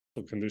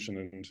condition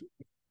and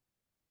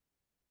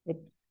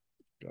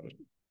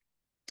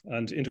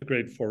and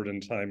integrate forward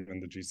in time in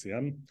the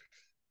GCM.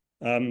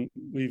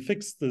 We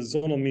fixed the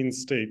zonal mean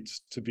state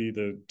to be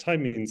the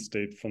time mean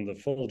state from the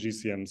full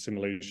GCM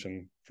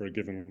simulation for a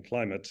given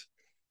climate.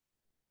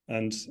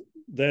 And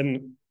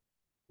then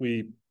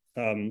we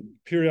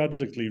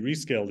periodically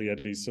rescale the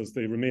eddies so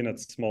they remain at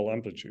small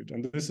amplitude.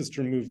 And this is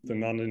to remove the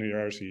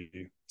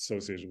nonlinearity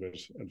associated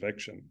with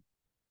advection.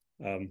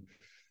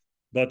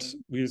 But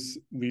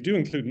we do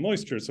include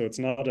moisture, so it's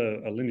not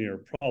a linear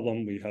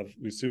problem. We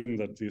assume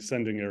that the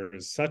ascending air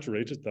is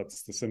saturated.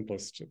 That's the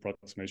simplest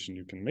approximation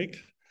you can make.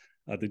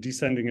 The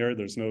descending air,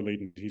 there's no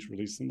latent heat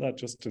release in that,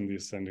 just in the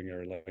ascending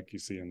air, like you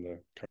see in the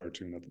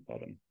cartoon at the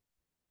bottom.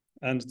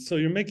 And so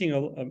you're making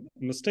a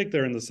mistake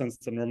there in the sense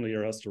that normally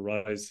air has to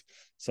rise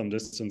some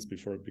distance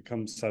before it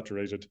becomes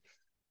saturated.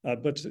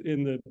 But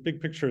in the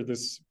big picture,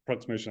 this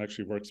approximation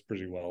actually works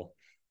pretty well.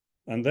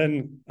 And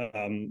then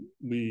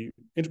we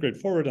integrate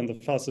forward and the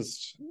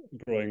fastest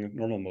growing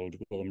normal mode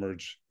will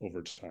emerge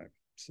over time.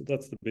 So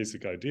that's the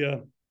basic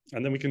idea.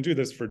 And then we can do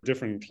this for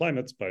different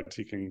climates by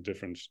taking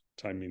different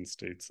time mean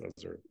states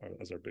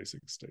as our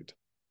basic state.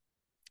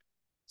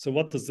 So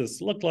what does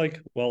this look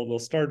like? Well, we'll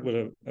start with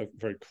a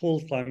very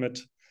cold climate.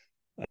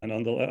 And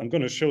I'm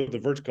going to show the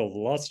vertical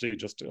velocity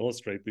just to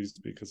illustrate these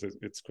because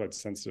it's quite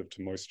sensitive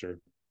to moisture.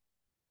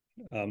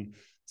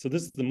 So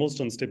this is the most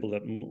unstable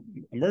that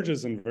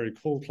emerges in very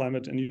cold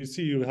climate. And you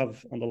see you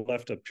have on the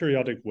left a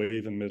periodic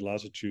wave in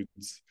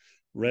mid-latitudes.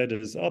 Red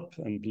is up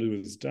and blue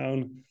is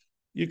down.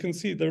 You can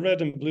see the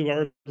red and blue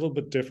are a little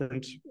bit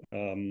different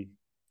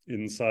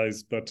in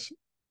size, but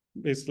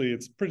basically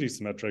it's pretty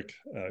symmetric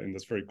in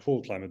this very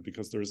cold climate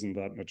because there isn't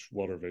that much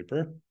water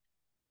vapor,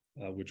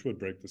 which would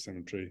break the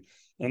symmetry.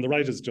 And the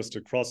right is just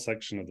a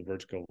cross-section of the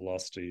vertical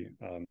velocity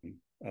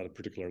at a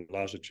particular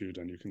latitude,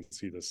 and you can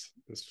see this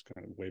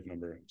kind of wave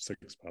number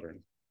 6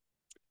 pattern.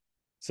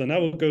 So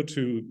now we'll go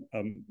to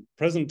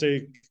present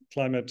day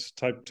climate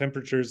type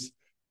temperatures.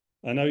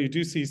 And now you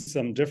do see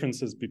some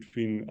differences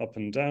between up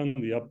and down.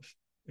 The up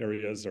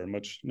areas are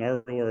much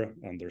narrower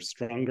and they're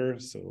stronger.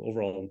 So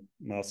overall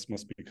mass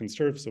must be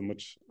conserved. So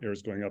much air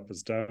is going up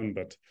as down,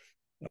 but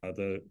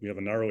we have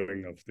a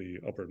narrowing of the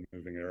upward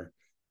moving air.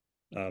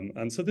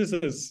 And so this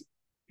is,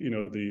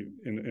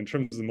 in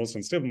terms of the most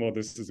unstable mode,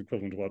 this is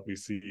equivalent to what we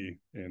see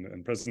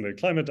in present day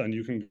climate. And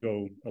you can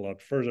go a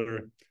lot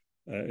further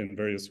in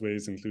various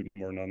ways, including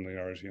more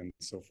nonlinearity and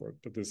so forth.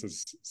 But this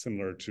is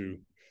similar to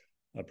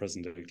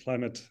present day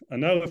climate.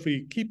 And now if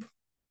we keep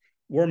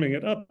warming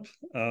it up,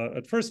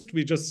 at first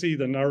we just see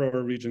the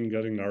narrower region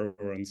getting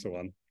narrower and so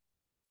on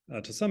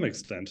to some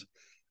extent.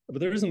 But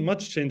there isn't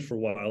much change for a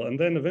while. And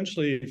then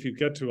eventually if you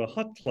get to a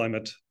hot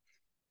climate,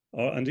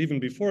 and even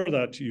before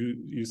that,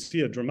 you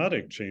see a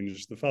dramatic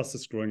change. The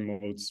fastest growing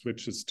mode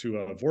switches to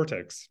a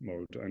vortex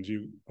mode. And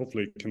you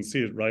hopefully can see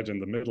it right in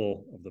the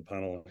middle of the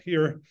panel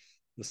here.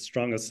 The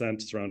strong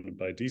ascent surrounded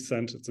by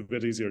descent. It's a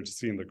bit easier to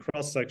see in the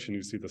cross section.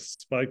 You see the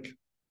spike.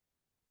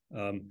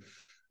 And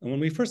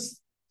when we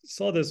first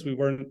saw this, we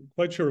weren't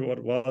quite sure what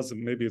it was,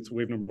 and maybe it's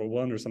wave number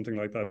 1 or something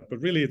like that. But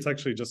really, it's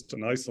actually just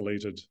an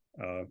isolated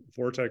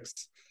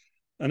vortex.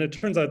 And it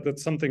turns out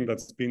that's something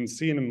that's been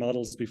seen in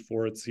models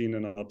before, it's seen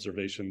in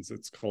observations.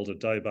 It's called a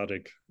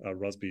diabatic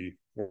Rossby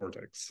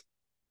vortex.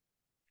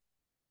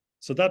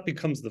 So that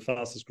becomes the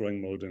fastest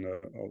growing mode in a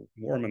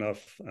warm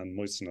enough and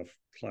moist enough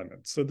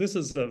climate. So this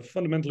is a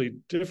fundamentally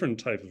different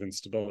type of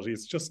instability.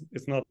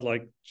 It's not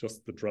like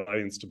just the dry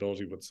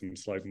instability with some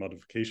slight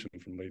modification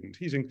from latent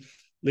heating.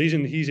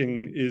 Latent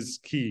heating is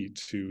key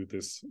to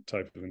this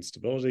type of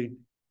instability.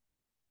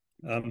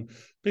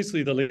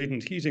 Basically, the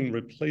latent heating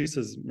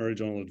replaces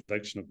meridional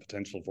advection of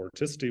potential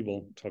vorticity.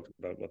 We'll talk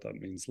about what that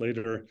means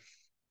later.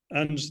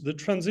 And the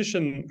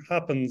transition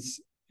happens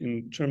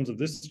in terms of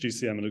this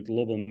GCM at a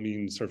global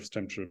mean surface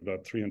temperature of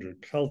about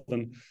 300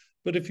 Kelvin.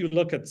 But if you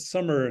look at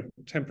summer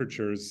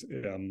temperatures,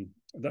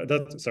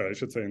 I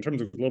should say in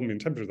terms of global mean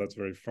temperature, that's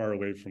very far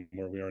away from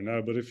where we are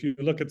now. But if you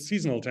look at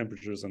seasonal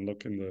temperatures and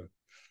look in the,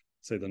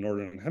 say, the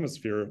Northern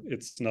Hemisphere,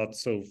 it's not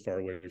so far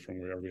away from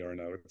where we are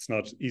now. It's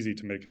not easy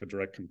to make a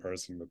direct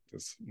comparison with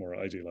this more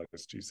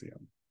idealized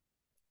GCM.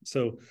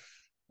 So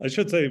I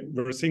should say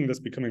we're seeing this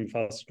becoming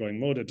fast growing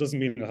mode. It doesn't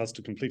mean it has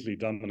to completely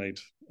dominate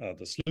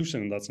the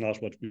solution. That's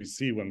not what we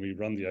see when we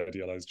run the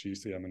idealized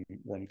GCM in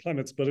warm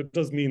climates, but it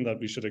does mean that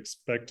we should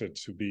expect it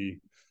to be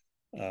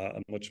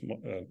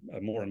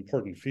a more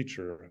important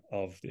feature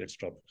of the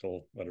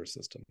extratropical weather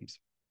systems.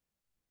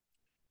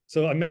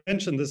 So I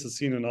mentioned this is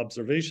seen in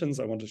observations.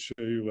 I want to show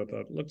you what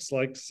that looks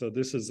like. So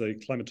this is a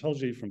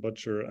climatology from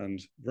Butcher and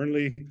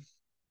Burnley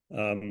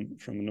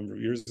from a number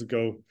of years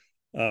ago.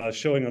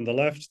 Showing on the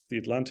left the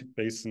Atlantic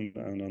Basin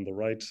and on the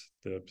right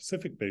the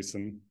Pacific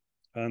Basin.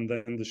 And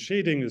then the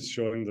shading is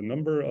showing the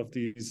number of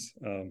these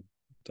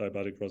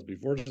diabatic Rossby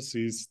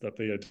vortices that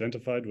they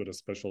identified with a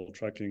special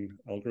tracking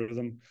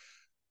algorithm.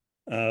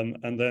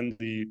 And then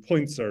the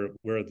points are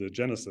where the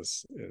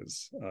genesis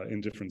is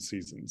in different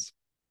seasons,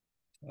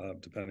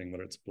 depending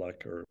whether it's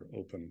black or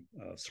open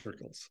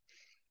circles.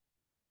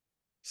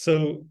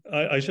 So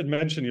I should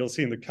mention, you'll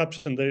see in the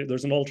caption,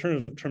 there's an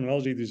alternative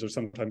terminology. These are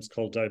sometimes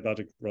called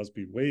diabatic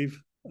Rossby wave.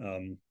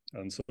 And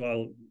so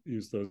I'll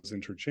use those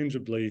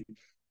interchangeably.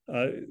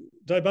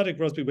 Diabatic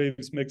Rossby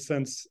waves make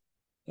sense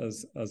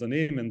as a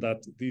name in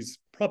that these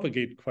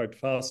propagate quite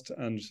fast,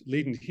 and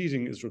latent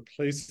heating is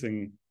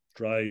replacing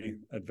dry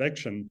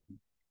advection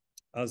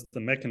as the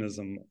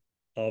mechanism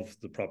of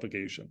the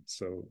propagation.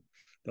 So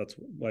that's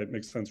why it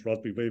makes sense,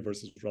 Rossby wave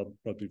versus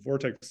Rossby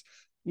vortex.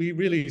 We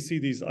really see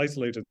these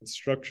isolated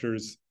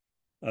structures,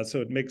 so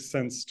it makes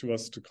sense to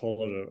us to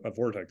call it a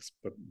vortex,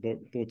 but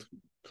both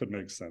could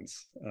make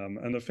sense.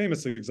 And a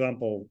famous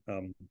example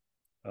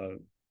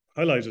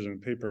highlighted in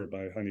a paper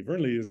by Heini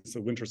Wernli is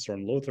the winter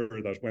storm Lothar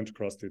that went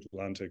across the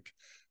Atlantic,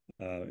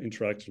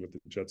 interacted with the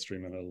jet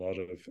stream, and a lot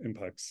of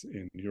impacts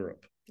in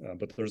Europe.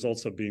 But there's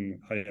also been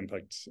high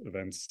impact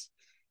events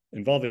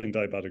involving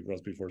diabatic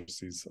Rossby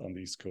vortices on the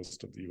east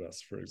coast of the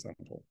US, for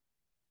example.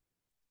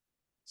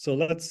 So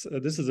this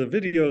is a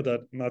video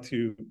that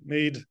Matthew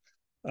made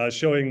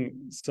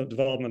showing some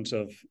development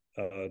of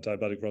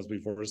diabatic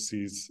Rossby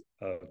vortices,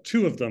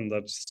 two of them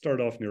that start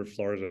off near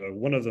Florida.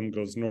 One of them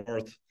goes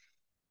north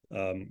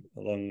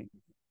along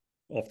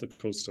off the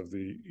coast of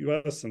the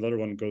US, and the other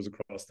one goes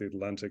across the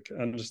Atlantic.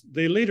 And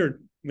they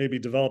later maybe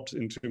developed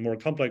into more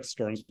complex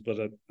storms, but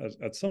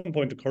at some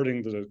point,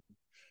 according to the,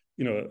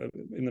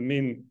 in the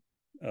main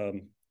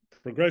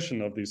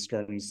progression of these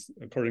storms,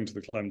 according to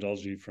the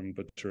climatology from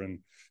Butcher and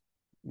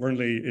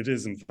Wernli, it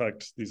is in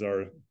fact, these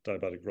are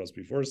diabatic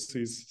Rossby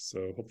vortices.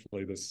 So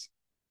hopefully this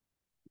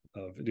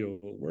video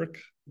will work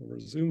over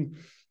Zoom.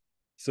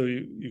 So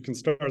you can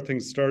start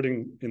things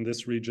starting in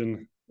this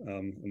region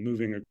and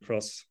moving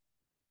across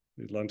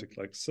the Atlantic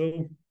like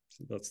so.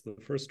 So that's the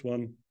first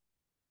one.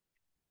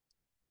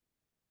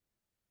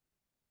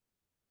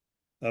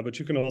 But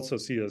you can also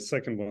see a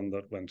second one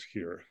that went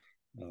here.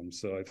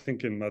 So I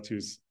think in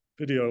Matthew's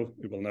video,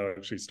 it will now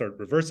actually start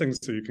reversing,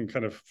 so you can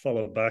kind of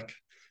follow back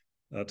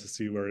to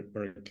see where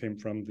it came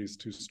from, these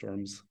two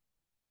storms.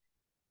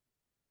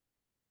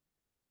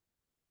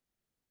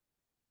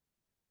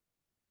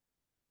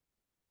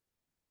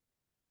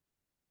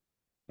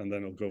 And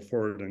then it'll go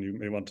forward, and you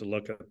may want to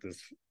look at this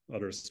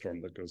other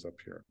storm that goes up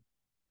here.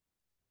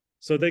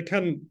 So they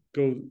can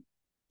go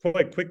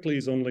quite quickly,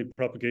 zonally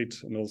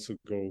propagate, and also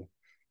go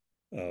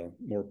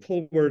more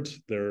poleward.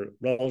 They're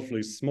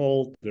relatively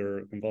small. They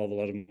involve a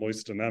lot of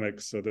moist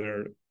dynamics, so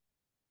they're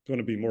going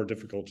to be more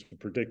difficult to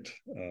predict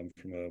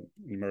from a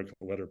numerical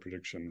weather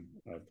prediction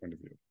point of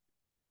view.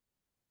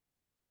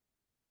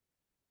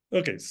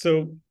 Okay,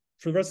 so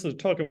for the rest of the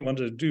talk, I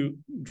wanted to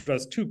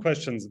address two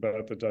questions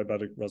about the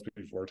diabatic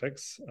Rossby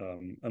vortex.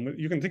 And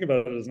you can think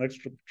about it as an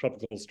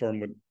extratropical storm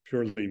with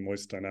purely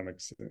moist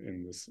dynamics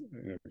in this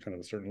kind of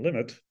a certain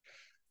limit.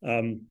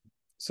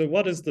 So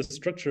what is the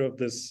structure of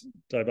this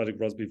diabatic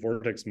Rossby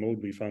vortex mode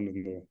we found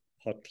in the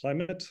hot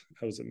climate?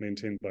 How is it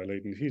maintained by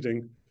latent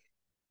heating?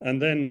 And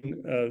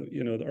then,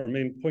 our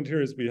main point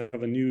here is we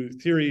have a new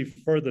theory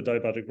for the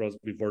diabatic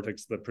Rossby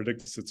vortex that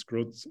predicts its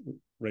growth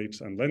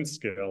rate and length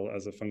scale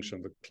as a function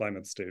of the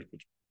climate state,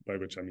 by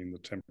which I mean the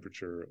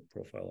temperature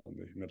profile and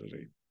the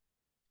humidity.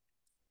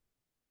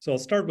 So I'll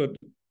start with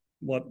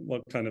what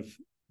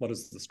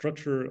is the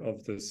structure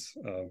of this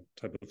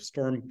type of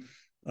storm.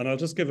 And I'll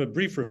just give a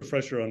brief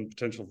refresher on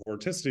potential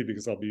vorticity,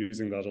 because I'll be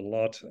using that a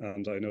lot.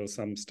 And I know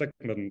Sam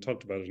Steckman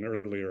talked about it in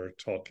an earlier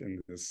talk in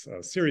this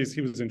series.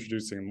 He was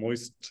introducing a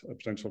moist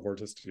potential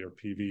vorticity, or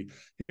PV.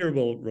 Here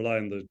we'll rely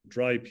on the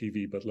dry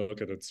PV, but look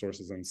at its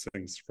sources and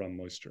sinks from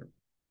moisture.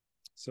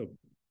 So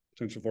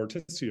potential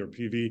vorticity, or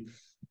PV,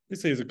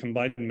 basically is a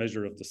combined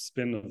measure of the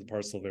spin of the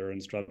parcel of air in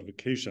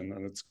stratification,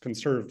 and it's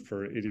conserved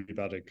for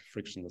adiabatic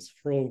frictionless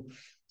flow.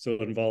 So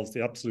it involves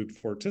the absolute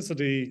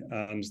vorticity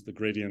and the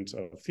gradient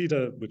of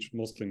theta, which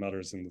mostly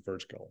matters in the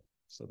vertical.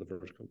 So the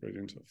vertical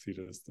gradient of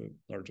theta is the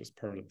largest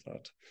part of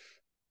that.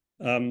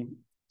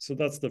 So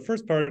that's the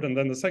first part. And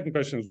then the second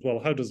question is,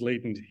 well, how does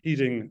latent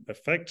heating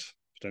affect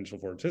potential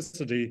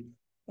vorticity?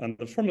 And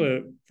the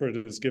formula for it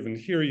is given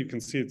here. You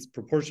can see it's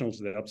proportional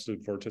to the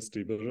absolute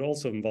vorticity, but it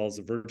also involves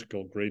a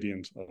vertical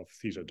gradient of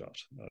theta dot.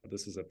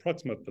 This is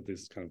approximate, but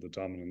this is kind of the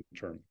dominant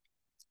term.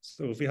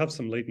 So if we have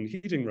some latent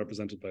heating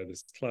represented by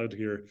this cloud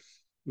here,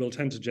 we'll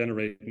tend to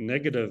generate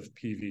negative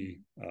PV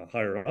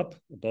higher up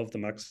above the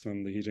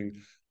maximum the heating,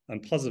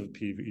 and positive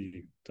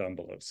PV down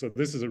below. So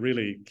this is a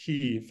really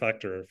key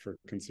factor for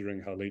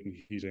considering how latent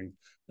heating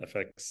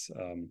affects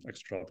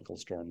extratropical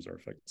storms, or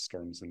affects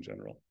storms in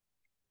general.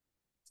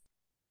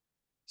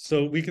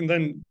 So we can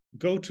then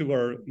go to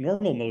our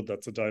normal mode,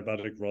 that's a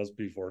diabatic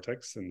Rossby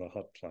vortex in the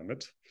hot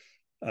climate.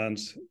 And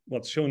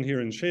what's shown here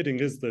in shading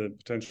is the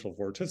potential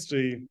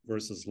vorticity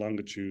versus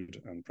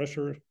longitude and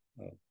pressure.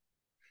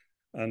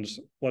 And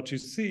what you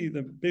see,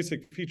 the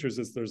basic features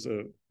is there's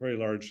a very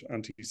large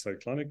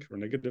anticyclonic or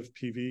negative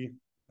PV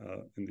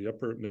in the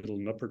upper, middle,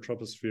 and upper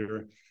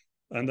troposphere.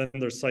 And then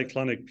there's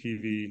cyclonic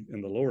PV in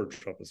the lower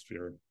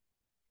troposphere.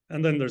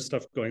 And then there's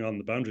stuff going on in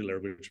the boundary layer,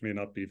 which may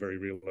not be very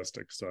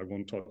realistic. So I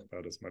won't talk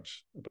about as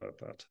much about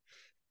that.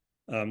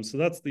 So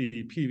that's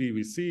the PV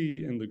we see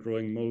in the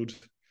growing mode.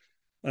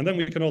 And then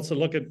we can also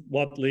look at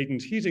what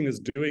latent heating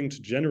is doing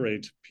to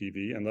generate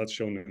PV, and that's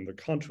shown in the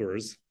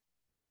contours.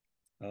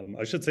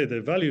 I should say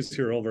the values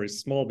here are all very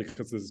small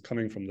because this is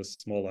coming from the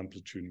small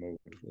amplitude mode.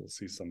 We'll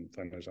see some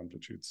finite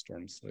amplitude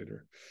storms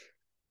later.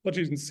 What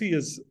you can see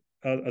is,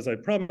 as I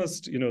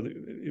promised,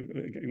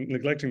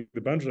 neglecting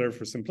the boundary layer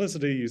for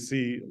simplicity, you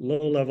see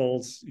low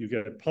levels, you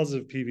get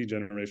positive PV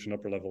generation,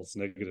 upper levels,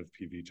 negative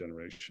PV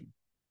generation.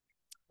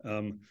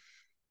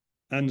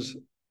 And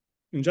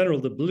in general,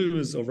 the blue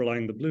is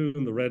overlying the blue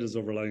and the red is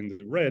overlying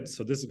the red.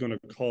 So this is going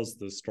to cause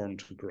the storm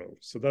to grow.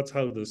 So that's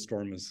how the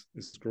storm is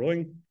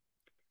growing.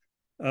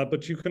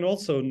 But you can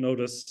also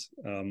notice,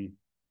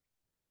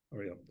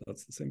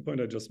 that's the same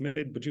point I just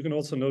made, but you can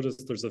also notice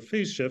there's a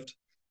phase shift.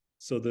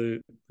 So the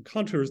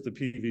contours, the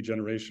PV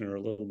generation are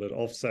a little bit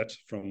offset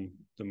from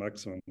the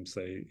maximum,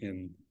 say,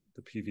 in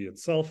the PV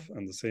itself,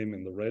 and the same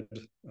in the red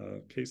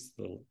case,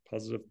 the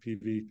positive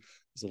PV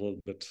is a little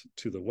bit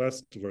to the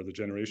west where the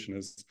generation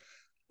is.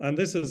 And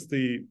this is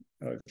the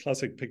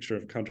classic picture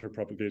of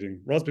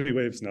counterpropagating Rossby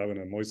waves now in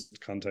a moist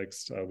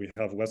context. We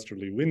have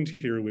westerly wind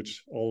here,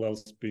 which all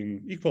else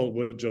being equal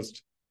would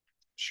just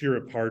shear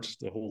apart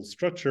the whole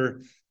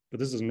structure. But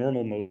this is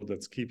normal mode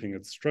that's keeping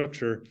its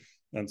structure.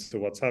 And so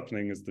what's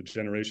happening is the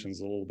generation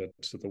is a little bit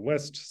to the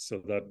west. So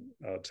that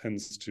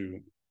tends to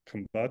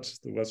combat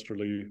the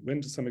westerly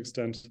wind to some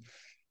extent.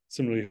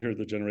 Similarly here,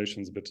 the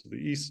generation is a bit to the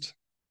east.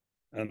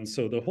 And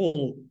so the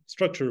whole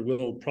structure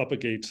will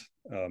propagate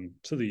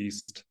to the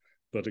east,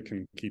 but it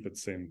can keep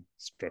its same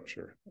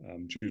structure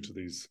due to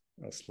these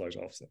slight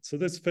offsets. So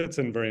this fits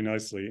in very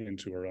nicely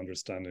into our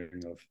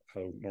understanding of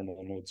how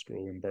normal modes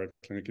grow in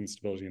baroclinic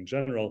instability in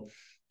general,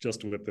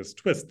 just with this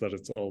twist that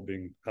it's all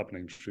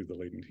happening through the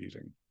latent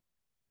heating.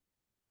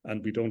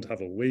 And we don't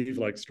have a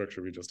wave-like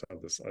structure, we just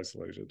have this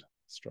isolated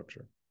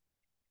structure.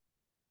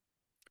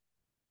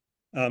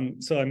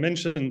 So I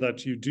mentioned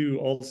that you do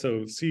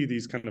also see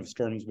these kind of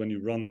storms when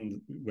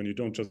you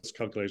don't just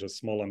calculate a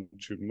small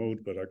amplitude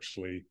mode, but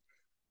actually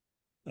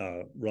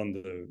run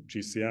the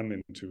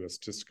GCM into a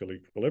statistical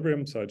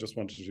equilibrium. So I just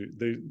wanted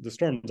to, the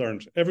storms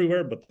aren't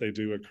everywhere, but they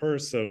do occur.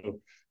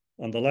 So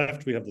on the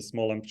left, we have the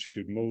small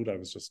amplitude mode I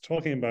was just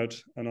talking about.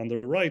 And on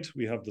the right,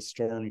 we have the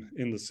storm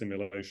in the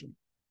simulation.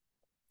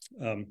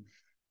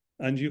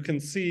 And you can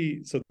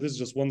see, so this is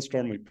just one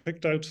storm we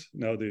picked out.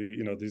 Now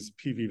these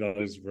PV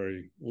values are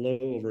very low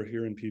over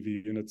here in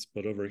PV units,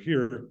 but over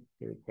here,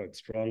 they're quite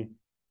strong.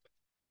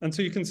 And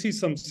so you can see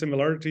some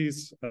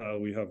similarities.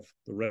 We have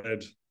the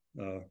red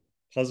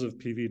positive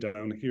PV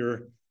down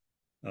here.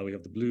 We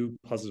have the blue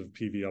positive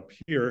PV up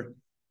here.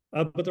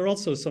 But there are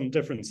also some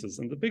differences.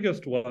 And the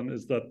biggest one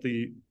is that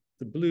the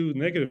blue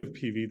negative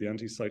PV, the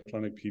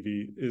anticyclonic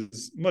PV,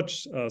 is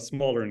much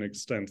smaller in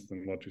extent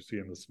than what you see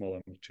in the small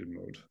amplitude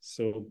mode.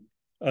 So,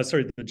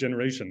 the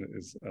generation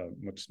is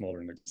much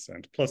smaller in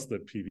extent, plus the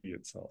PV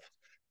itself.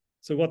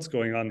 So what's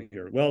going on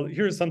here? Well,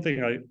 here's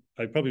something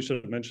I probably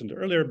should have mentioned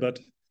earlier, but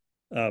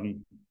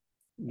in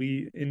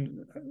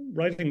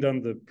writing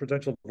down the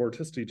potential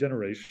vorticity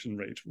generation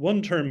rate,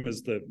 one term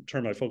is the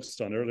term I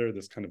focused on earlier,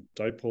 this kind of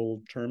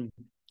dipole term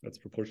that's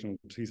proportional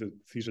to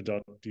theta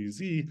dot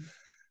dz.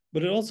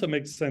 But it also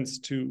makes sense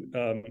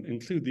to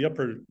include the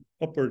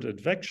upward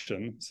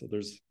advection. So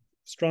there's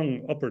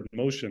strong upward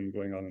motion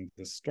going on in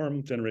this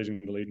storm, generating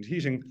the latent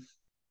heating.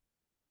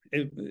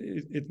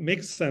 It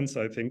makes sense,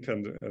 I think,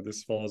 and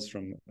this follows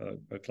from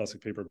a classic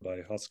paper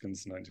by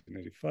Hoskins in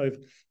 1985,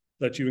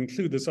 that you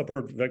include this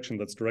upward advection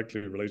that's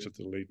directly related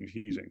to the latent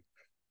heating.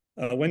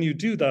 When you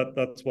do that,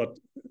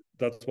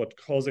 that's what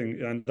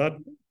causing, and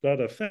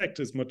that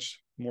effect is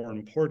much more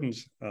important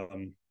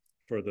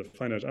for the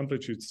finite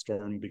amplitude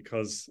storm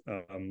because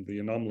the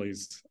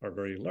anomalies are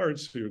very large.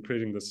 So you're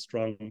creating this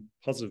strong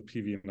positive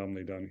PV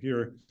anomaly down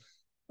here.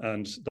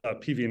 And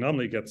that PV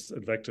anomaly gets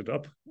advected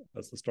up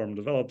as the storm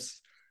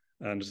develops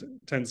and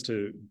tends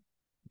to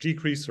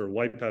decrease or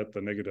wipe out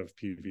the negative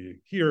PV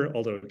here,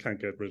 although it can't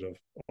get rid of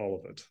all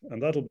of it.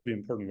 And that'll be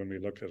important when we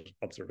look at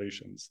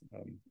observations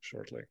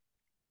shortly.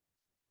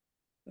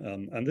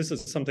 And this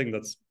is something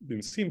that's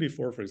been seen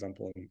before, for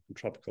example, in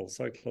tropical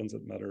cyclones,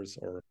 it matters,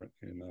 or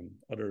in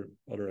other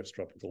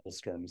extratropical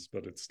storms,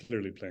 but it's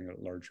clearly playing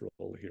a large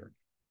role here.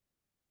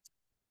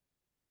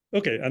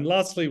 Okay, and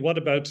lastly, what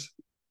about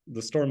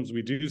the storms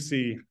we do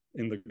see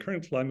in the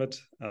current climate,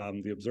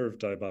 the observed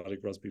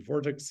diabolic Rossby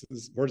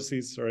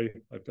vortices,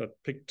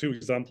 I've picked two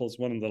examples.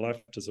 One on the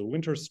left is a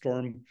winter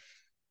storm,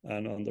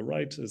 and on the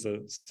right is a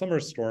summer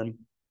storm.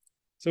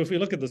 So if we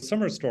look at the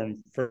summer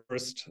storm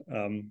first,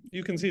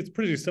 you can see it's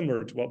pretty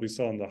similar to what we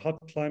saw in the hot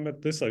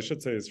climate. This, I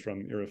should say, is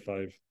from ERA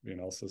 5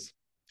 reanalysis,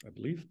 I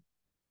believe.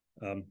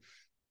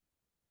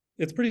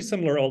 It's pretty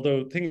similar,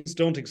 although things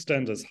don't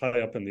extend as high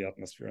up in the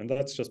atmosphere. And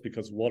that's just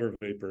because water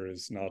vapor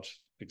is not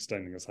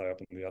extending as high up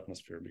in the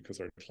atmosphere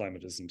because our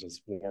climate isn't as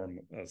warm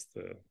as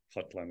the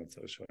hot climates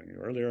I was showing you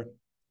earlier.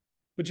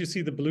 But you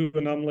see the blue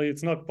anomaly.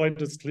 It's not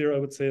quite as clear, I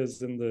would say,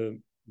 as in the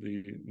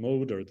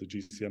mode or the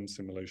GCM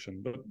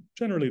simulation, but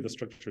generally the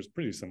structure is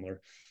pretty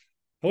similar.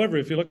 However,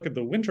 if you look at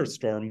the winter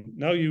storm,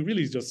 now you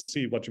really just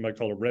see what you might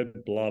call a red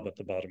blob at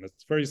the bottom.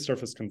 It's very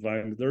surface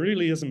confined. There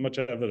really isn't much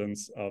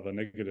evidence of a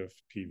negative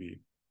PV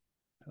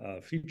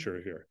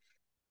feature here.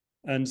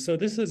 And so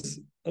this is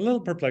a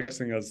little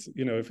perplexing, as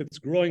you know, if it's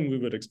growing, we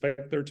would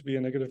expect there to be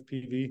a negative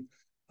PV.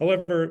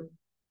 However,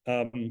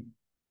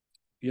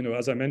 you know,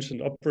 as I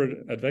mentioned,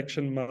 upward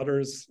advection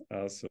matters.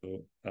 So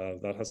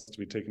that has to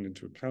be taken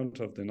into account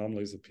of the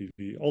anomalies of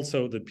PV.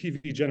 Also, the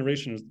PV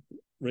generation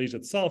rate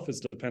itself is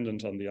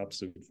dependent on the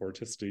absolute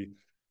vorticity,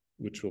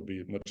 which will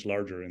be much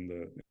larger in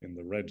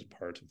the red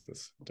part of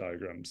this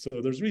diagram. So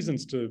there's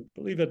reasons to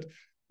believe it,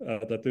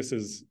 that this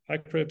is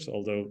accurate,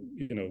 although,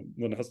 you know,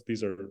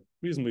 these are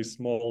reasonably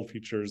small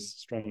features,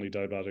 strongly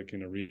diabatic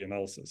in a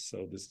reanalysis.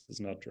 So this is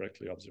not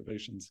directly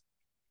observations.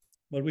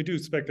 But we do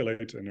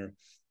speculate in our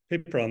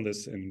paper on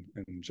this in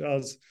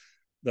JAS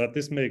that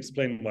this may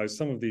explain why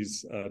some of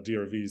these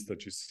DRVs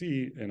that you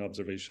see in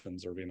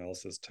observations or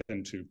reanalysis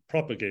tend to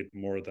propagate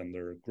more than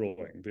they're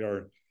growing. They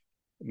are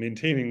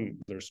maintaining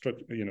their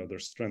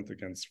strength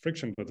against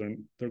friction, but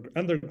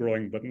they're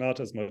growing, but not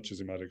as much as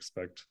you might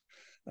expect,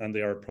 and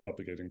they are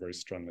propagating very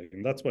strongly.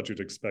 And that's what you'd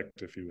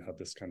expect if you had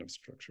this kind of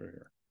structure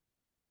here.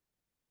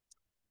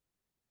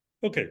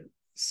 Okay,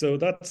 so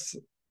that's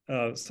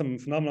some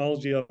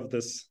phenomenology of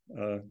this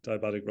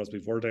diabatic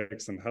Rossby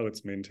vortex and how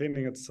it's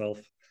maintaining itself.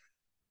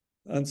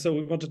 And so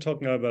we want to talk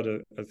now about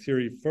a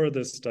theory for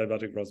this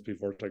diabatic Rossby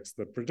vortex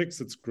that predicts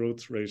its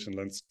growth rate and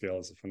length scale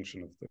as a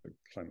function of the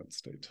climate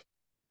state.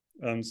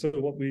 So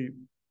what we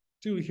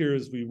do here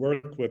is we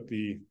work with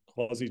the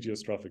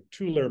quasi-geostrophic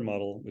two-layer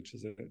model, which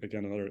is,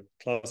 again, another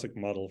classic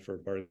model for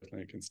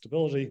baroclinic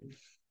instability.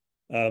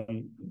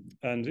 And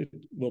it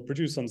will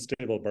produce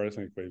unstable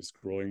baroclinic waves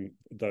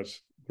that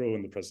grow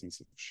in the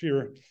presence of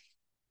shear.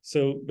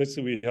 So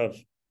basically we have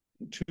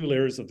two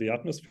layers of the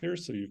atmosphere.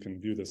 So you can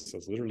view this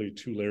as literally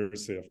two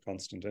layers, say, of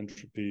constant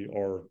entropy,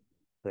 or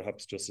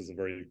perhaps just as a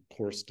very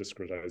coarse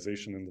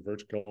discretization in the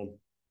vertical.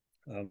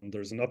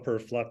 There's an upper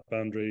flat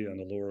boundary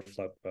and a lower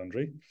flat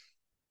boundary.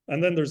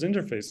 And then there's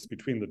interface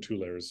between the two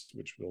layers,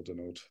 which will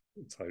denote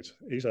its height,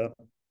 eta.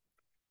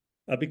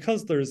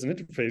 Because there's an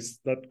interface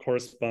that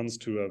corresponds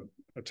to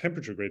a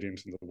temperature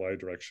gradient in the y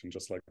direction,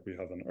 just like we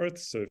have on Earth.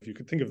 So if you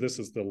could think of this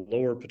as the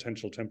lower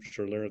potential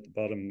temperature layer at the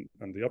bottom,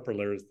 and the upper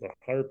layer is the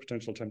higher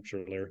potential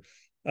temperature layer,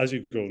 as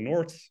you go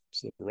north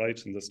to the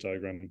right in this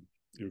diagram,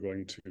 you're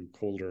going to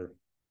colder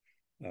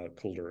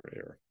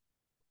air.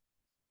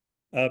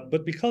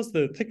 But because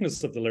the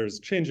thickness of the layer is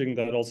changing,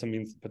 that also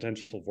means the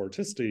potential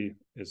vorticity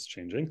is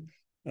changing.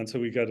 And so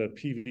we get a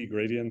PV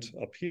gradient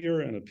up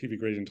here and a PV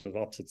gradient of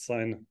opposite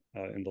sign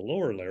in the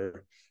lower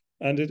layer.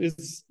 And it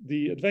is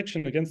the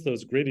advection against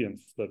those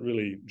gradients that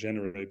really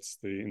generates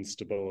the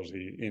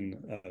instability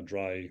in a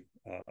dry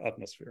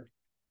atmosphere.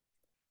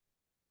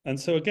 And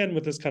so again,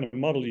 with this kind of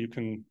model, you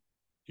can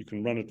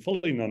run it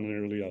fully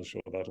nonlinearly. I'll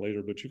show that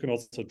later, but you can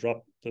also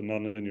drop the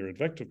nonlinear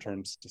advective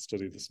terms to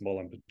study the small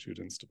amplitude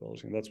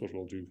instability. And that's what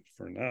we'll do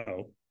for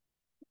now.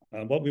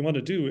 What we want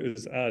to do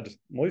is add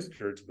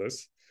moisture to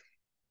this.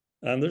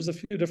 And there's a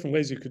few different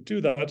ways you could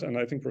do that. And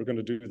I think we're going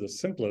to do the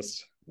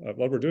simplest.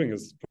 What we're doing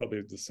is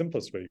probably the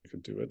simplest way you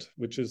could do it,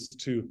 which is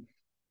to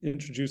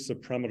introduce a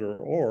parameter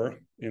or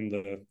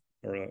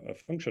a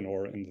function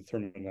or in the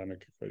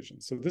thermodynamic equation.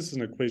 So this is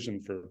an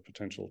equation for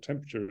potential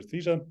temperature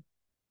theta.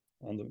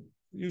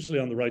 Usually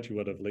on the right, you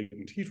would have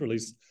latent heat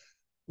release.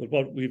 But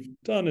what we've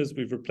done is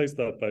we've replaced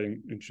that by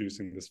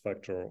introducing this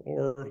factor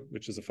or,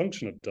 which is a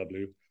function of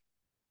W.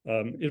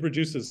 It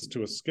reduces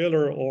to a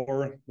scalar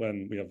or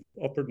when we have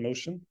upward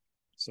motion.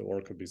 So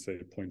or could be, say,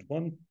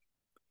 0.1.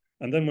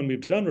 And then when we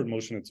have downward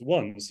motion, it's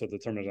 1. So the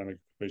thermodynamic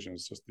equation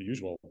is just the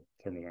usual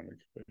thermodynamic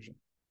equation.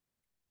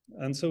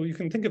 And so you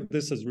can think of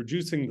this as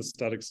reducing the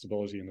static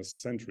stability in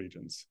ascent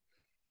regions.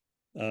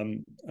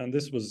 And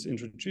this was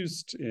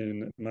introduced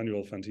in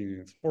Emmanuel Fantini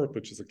and Thorpe,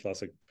 which is a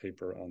classic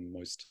paper on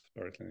moist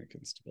baroclinic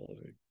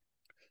instability.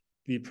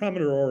 The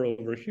parameter or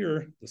over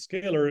here, the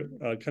scalar,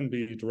 can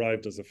be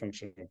derived as a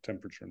function of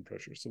temperature and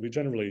pressure. So we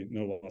generally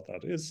know what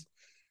that is.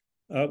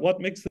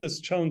 What makes this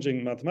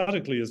challenging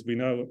mathematically is we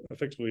now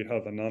effectively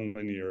have a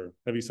nonlinear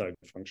Heaviside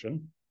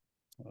function,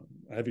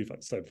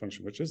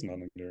 which is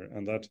nonlinear,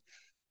 and that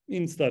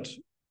means that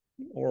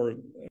or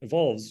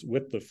evolves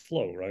with the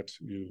flow, right?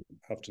 You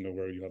have to know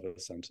where you have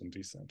ascent and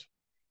descent.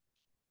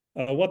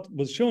 What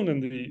was shown in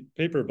the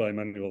paper by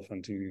Emmanuel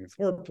Fantini and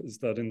Thorpe is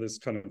that in this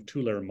kind of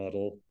two-layer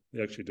model,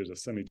 they actually did a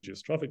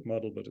semi-geostrophic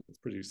model, but it's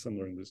pretty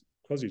similar in this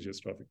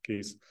quasi-geostrophic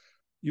case.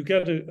 You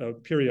get a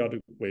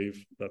periodic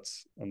wave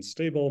that's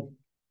unstable.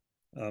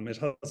 It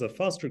has a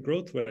faster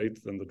growth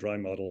rate than the dry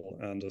model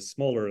and a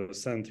smaller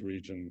ascent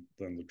region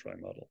than the dry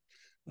model.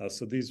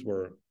 So these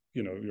were,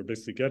 you're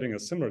basically getting a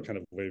similar kind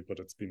of wave, but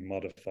it's been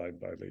modified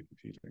by latent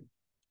heating.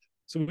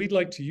 So we'd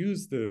like to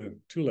use the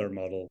two-layer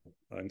model,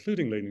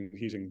 including latent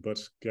heating,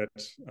 but get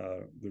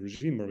the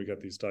regime where we get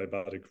these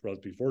diabatic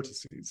Rossby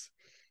vortices.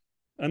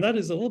 And that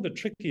is a little bit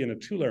tricky in a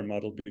two-layer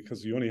model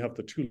because you only have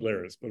the two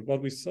layers. But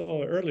what we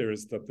saw earlier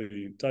is that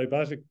the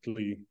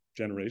diabatically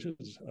generated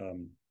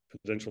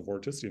potential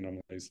vorticity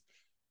anomalies,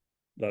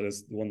 that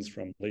is the ones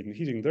from latent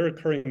heating, they're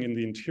occurring in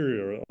the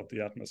interior of the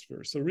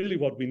atmosphere. So really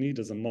what we need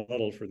is a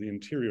model for the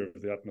interior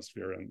of the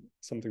atmosphere and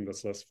something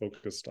that's less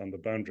focused on the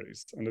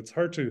boundaries. And it's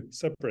hard to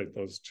separate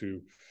those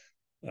two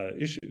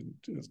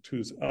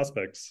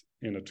aspects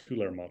in a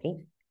two-layer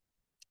model.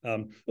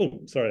 Oh,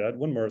 sorry, I had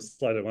one more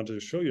slide I wanted to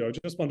show you. I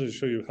just wanted to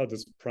show you how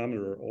this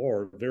parameter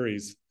OR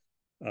varies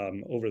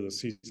over the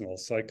seasonal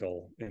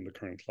cycle in the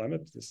current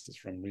climate. This is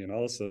from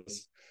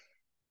reanalysis.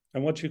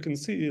 And what you can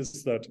see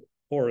is that,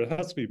 or it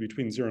has to be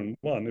between 0 and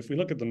 1. If we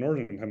look at the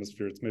northern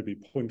hemisphere, it's maybe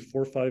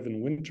 0.45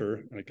 in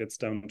winter, and it gets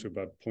down to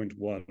about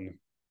 0.1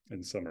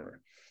 in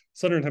summer.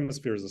 Southern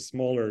hemisphere is a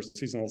smaller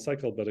seasonal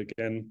cycle, but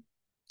again,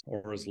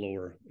 OR is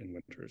lower in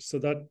winter. So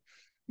that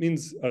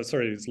means,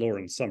 it's lower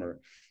in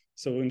summer.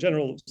 So in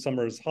general,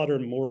 summer is hotter,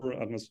 more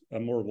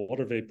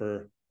water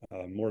vapor,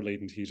 more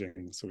latent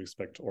heating, so we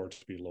expect OR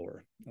to be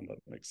lower, and that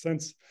makes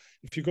sense.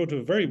 If you go to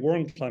a very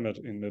warm climate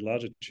in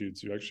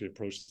mid-latitudes, you actually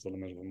approach the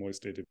limit of a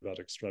moist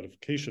adiabatic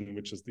stratification,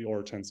 which is the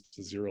OR tends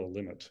to 0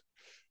 limit.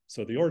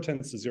 So the OR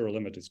tends to 0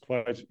 limit is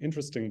quite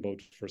interesting,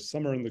 both for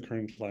summer in the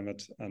current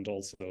climate and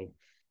also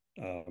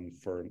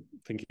for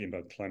thinking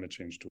about climate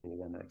change to a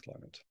warmer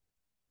climate.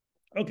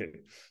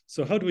 Okay,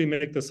 so how do we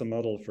make this a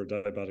model for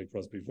diabatic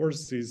Rossby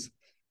vortices?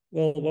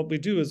 Well, what we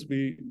do is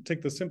we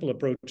take the simple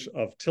approach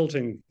of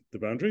tilting the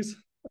boundaries.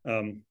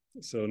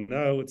 So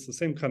now it's the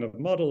same kind of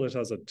model. It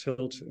has a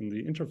tilt in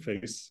the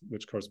interface,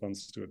 which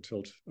corresponds to a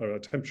tilt or a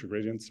temperature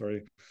gradient,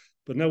 sorry.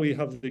 But now we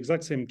have the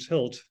exact same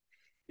tilt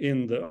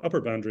in the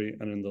upper boundary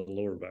and in the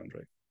lower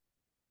boundary.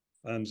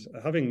 And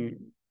having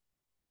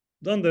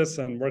done this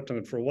and worked on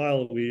it for a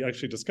while, we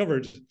actually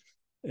discovered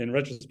in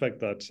retrospect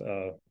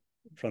that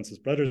Francis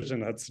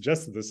Brederton had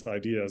suggested this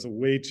idea as a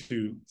way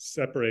to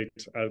separate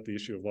out the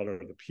issue of what are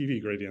the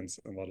PV gradients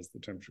and what is the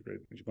temperature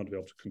gradient. You want to be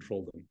able to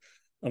control them.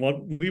 And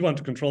what we want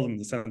to control them in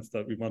the sense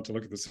that we want to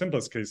look at the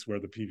simplest case where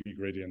the PV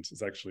gradient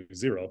is actually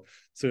 0.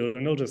 So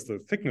notice the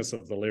thickness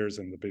of the layers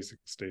in the basic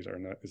state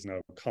is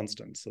now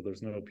constant. So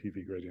there's no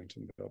PV gradient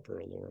in the upper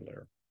or lower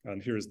layer.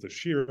 And here's the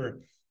shear,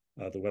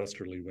 the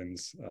westerly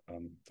winds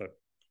that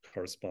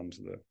correspond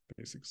to the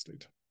basic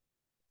state.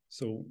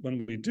 So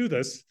when we do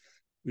this,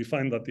 we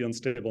find that the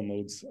unstable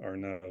modes are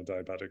now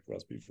diabatic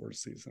Rossby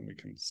vortices, and we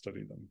can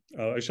study them.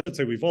 I should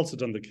say we've also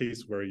done the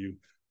case where you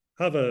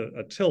have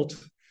a tilt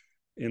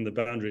in the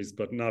boundaries,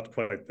 but not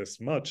quite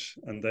this much,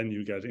 and then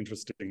you get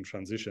interesting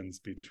transitions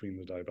between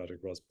the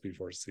diabatic Rossby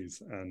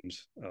vortices and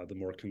the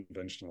more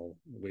conventional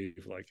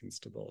wave-like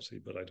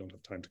instability, but I don't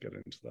have time to get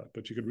into that.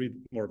 But you could read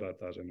more about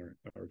that in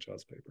our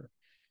JAS paper.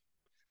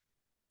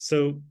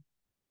 So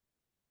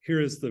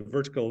here's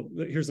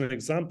an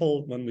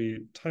example when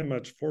we time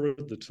match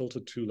forward the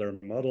tilted two-layer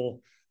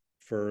model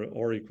for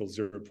OR equals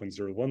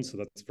 0.01, so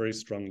that's very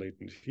strong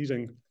latent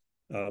heating.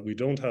 We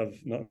don't have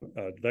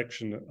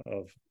advection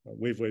of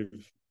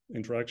wave-wave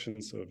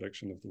interaction, so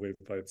advection of the wave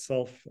by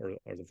itself or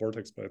the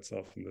vortex by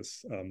itself in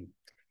this.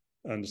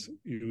 And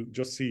you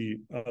just see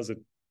as it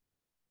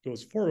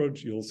goes forward,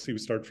 you'll see we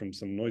start from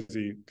some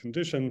noisy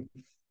condition.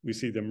 We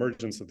see the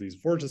emergence of these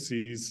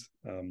vortices.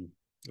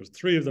 There's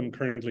 3 of them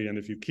currently, and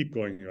if you keep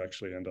going, you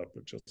actually end up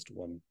with just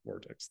one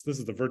vortex. This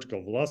is the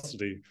vertical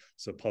velocity,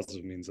 so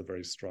positive means a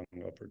very strong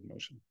upward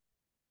motion.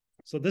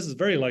 So this is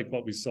very like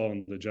what we saw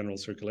in the general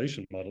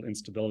circulation model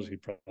instability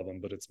problem,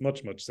 but it's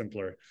much, much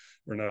simpler.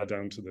 We're now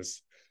down to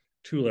this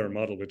two-layer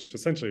model, which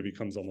essentially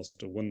becomes almost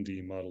a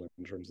 1D model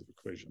in terms of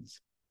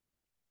equations.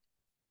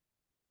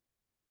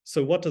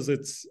 So what does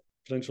its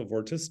potential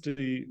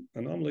vorticity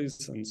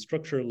anomalies and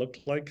structure look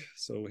like?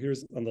 So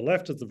here's on the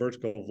left is the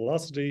vertical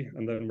velocity,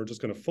 and then we're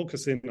just going to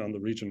focus in on the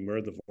region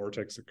where the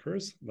vortex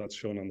occurs. That's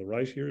shown on the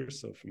right here.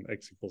 So from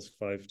x equals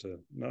 5 to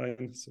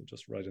 9, so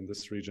just right in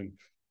this region.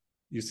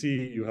 You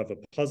see you have a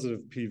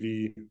positive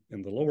PV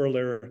in the lower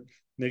layer,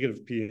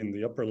 negative P in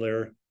the upper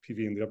layer,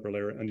 PV in the upper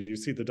layer, and you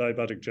see the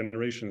diabatic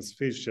generation is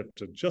phase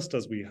shifted just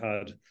as we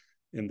had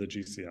in the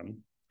GCM.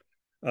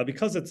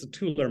 Because it's a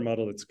two-layer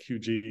model, it's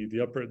QG.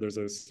 There's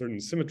a certain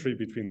symmetry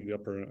between the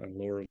upper and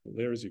lower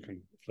layers. You can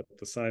flip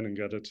the sign and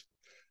get it.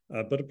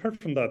 But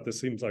apart from that, this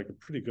seems like a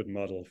pretty good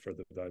model for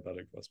the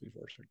diabatic Rossby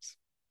vortex.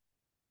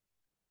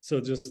 So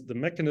just the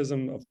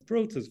mechanism of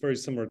growth is very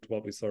similar to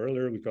what we saw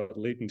earlier. We've got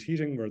latent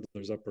heating where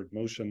there's upward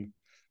motion,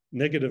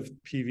 negative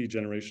PV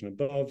generation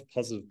above,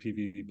 positive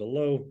PV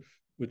below,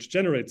 which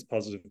generates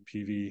positive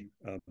PV.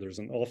 There's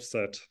an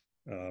offset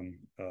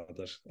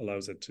that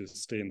allows it to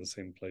stay in the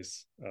same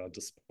place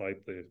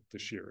despite the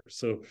shear.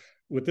 So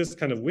with this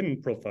kind of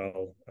wind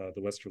profile,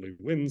 the westerly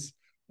winds,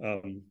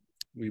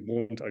 we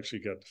won't actually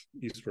get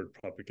eastward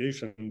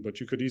propagation, but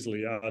you could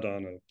easily add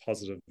on a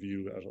positive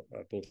view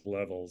at both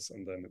levels,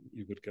 and then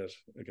you would get,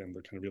 again,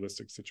 the kind of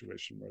realistic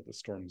situation where the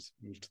storms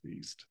move to the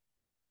east.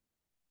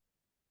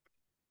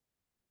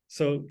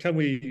 So can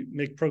we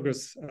make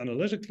progress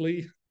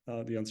analytically?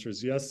 The answer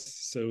is yes.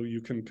 So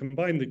you can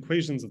combine the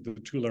equations of the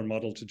two-layer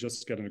model to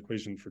just get an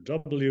equation for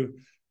W.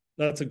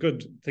 That's a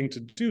good thing to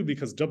do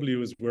because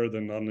W is where the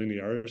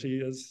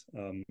nonlinearity is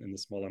in the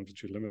small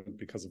amplitude limit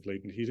because of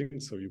latent heating.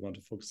 So you want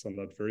to focus on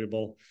that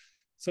variable.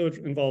 So it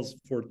involves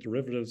fourth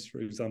derivatives,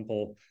 for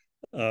example.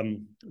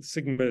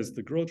 Sigma is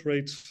the growth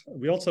rate.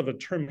 We also have a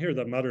term here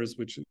that matters,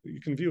 which you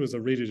can view as a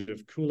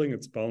radiative cooling.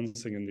 It's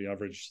balancing in the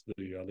average,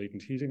 the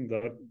latent heating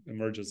that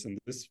emerges in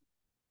this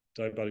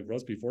diabatic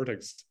Rossby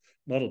vortex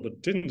model,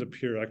 but didn't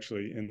appear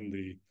actually in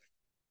the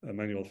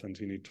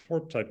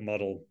Manuel-Fantini-Thorpe type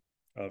model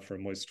for a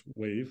moist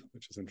wave,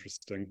 which is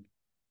interesting.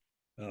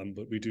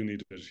 But we do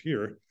need it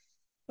here.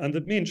 And the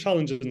main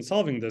challenge in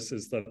solving this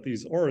is that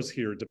these ors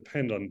here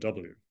depend on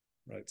W,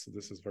 right? So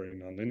this is very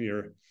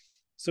nonlinear.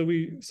 So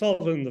we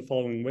solve it in the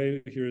following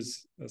way.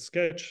 Here's a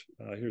sketch.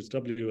 Here's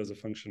W as a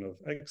function of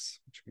X,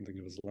 which you can think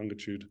of as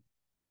longitude.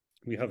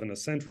 We have an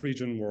ascent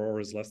region where or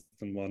is less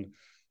than 1.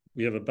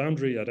 We have a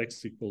boundary at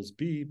X equals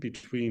B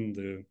between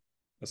the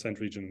ascent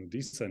region and the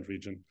descent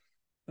region.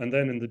 And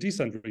then in the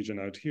descent region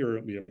out here,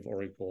 we have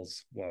or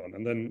equals 1.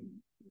 And then,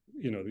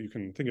 you know, you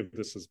can think of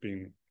this as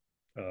being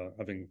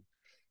having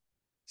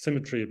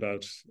symmetry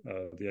about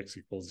the X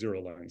equals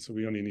 0 line. So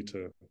we only need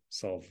to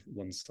solve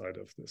one side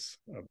of this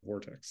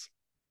vortex.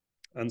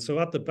 And so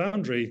at the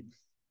boundary,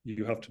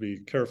 you have to be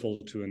careful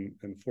to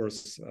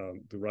enforce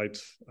the right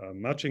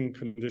matching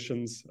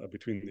conditions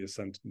between the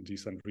ascent and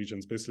descent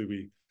regions. Basically,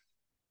 we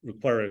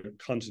require a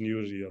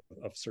continuity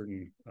of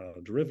certain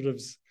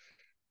derivatives.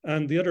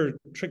 And the other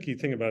tricky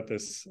thing about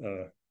this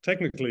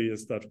technically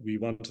is that we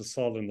want to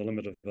solve in the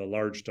limit of a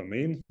large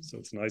domain. So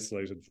it's an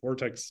isolated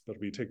vortex, but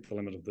we take the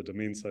limit of the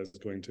domain size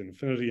going to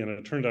infinity. And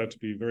it turned out to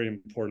be very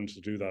important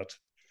to do that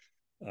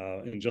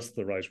in just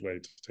the right way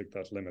to take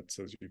that limit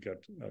so you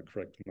get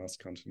correct mass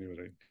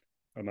continuity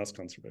or mass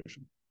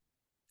conservation.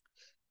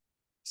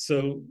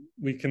 So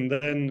we can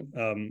then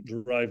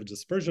derive a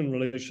dispersion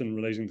relation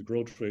relating the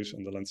growth rate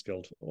and the length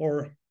scale to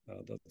or.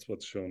 That's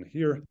what's shown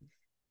here.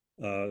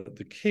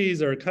 The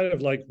Ks are kind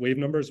of like wave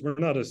numbers. We're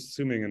not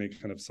assuming any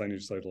kind of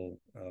sinusoidal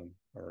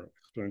or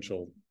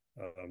exponential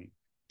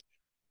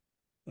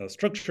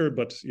structure,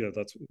 but yeah,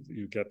 that's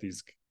you get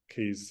these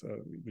Ks,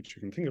 which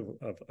you can think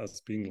of as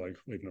being like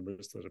wave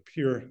numbers that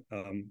appear.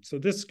 So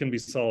this can be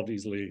solved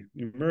easily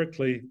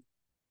numerically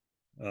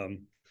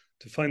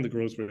to find the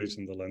growth rate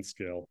and the length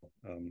scale.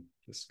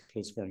 This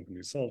closed form can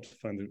be solved to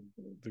find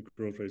the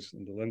growth rate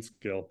and the length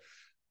scale.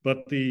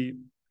 But the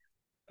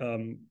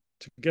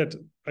to get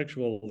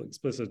actual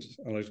explicit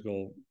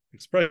analytical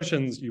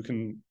expressions, you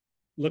can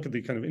look at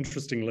the kind of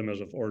interesting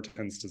limit of or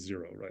tends to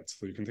 0, right?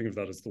 So you can think of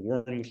that as the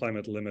warm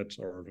climate limit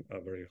or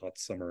a very hot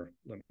summer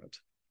limit.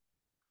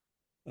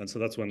 And so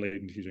that's when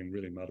latent heating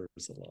really matters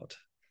a lot.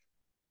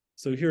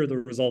 So here are the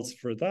results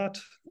for that.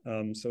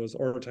 So as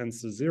or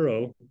tends to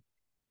 0,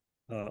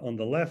 on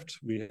the left,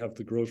 we have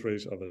the growth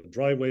rate of a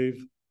dry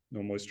wave,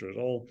 no moisture at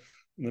all.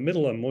 In the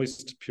middle, a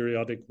moist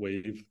periodic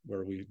wave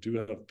where we do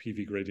have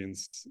PV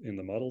gradients in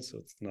the model, so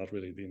it's not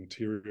really the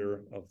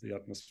interior of the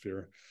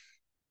atmosphere.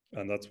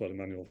 And that's what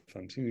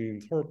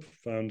Manuel-Fantini-Thorpe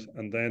found.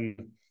 And then,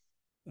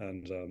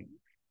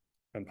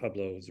 and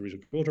Pablo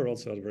Zorita-Goter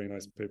also had a very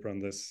nice paper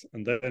on this.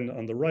 And then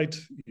on the right,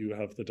 you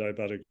have the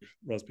diabatic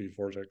Rossby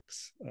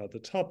vortex. The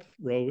top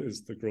row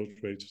is the growth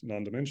rate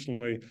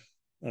non-dimensionally,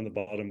 and the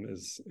bottom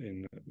is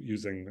in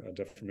using a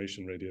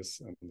deformation radius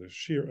and the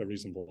shear, a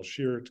reasonable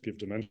shear to give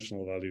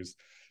dimensional values.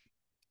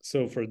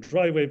 So for a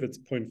dry wave, it's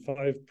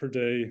 0.5 per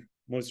day.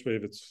 Moist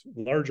wave, it's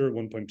larger,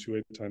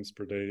 1.28 times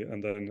per day.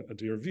 And then a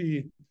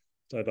DRV,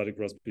 diabatic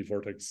Rossby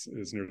vortex,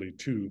 is nearly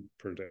 2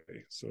 per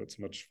day. So it's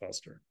much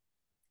faster.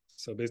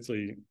 So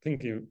basically,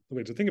 the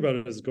way to think about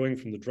it is going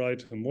from the dry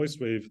to a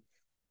moist wave.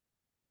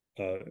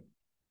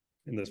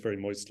 In this very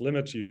moist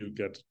limit, you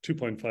get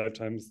 2.5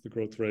 times the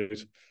growth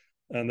rate.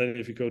 And then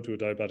if you go to a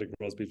diabatic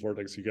Rossby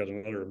vortex, you get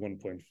another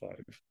 1.5.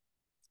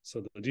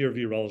 So the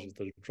DRV relative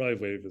to the dry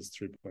wave is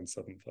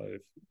 3.75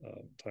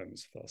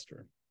 times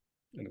faster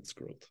in its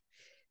growth.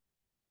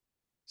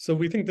 So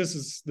we think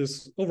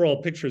this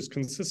overall picture is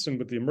consistent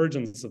with the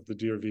emergence of the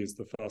DRV as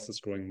the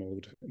fastest growing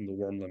mode in the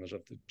warm limit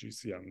of the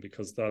GCM,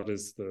 because that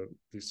is the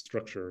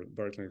structure,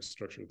 baroclinic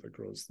structure that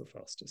grows the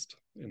fastest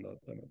in that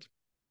limit.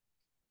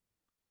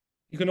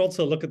 You can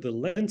also look at the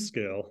length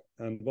scale,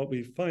 and what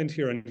we find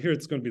here, and here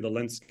it's going to be the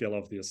length scale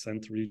of the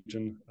ascent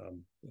region.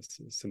 That's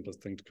the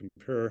simplest thing to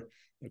compare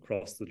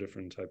across the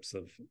different types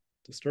of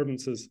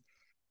disturbances.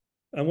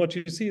 And what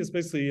you see is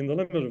basically in the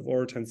limit of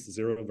or tends to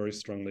 0, very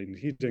strong latent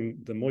heating,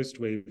 the moist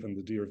wave and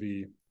the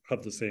DRV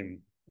have the same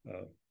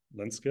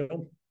length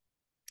scale,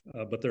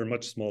 but they're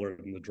much smaller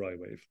than the dry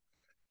wave.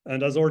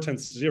 And as or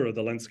tends to 0,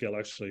 the length scale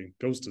actually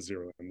goes to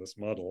 0 in this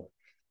model.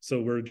 So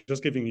we're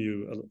just giving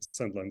you a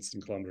ascent length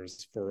in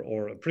kilometers for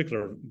or a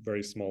particular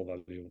very small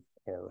value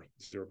or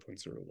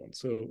 0.01.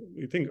 So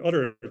we think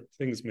other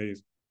things may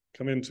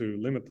come in to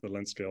limit the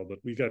length scale, but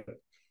we get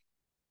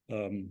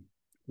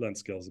length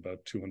scales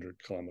about 200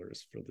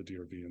 kilometers for the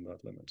DRV in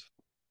that limit.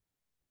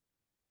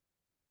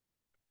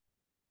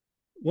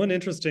 One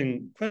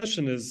interesting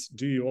question is,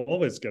 do you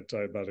always get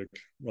diabatic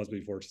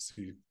Rossby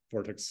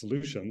vortex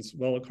solutions?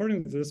 Well,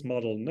 according to this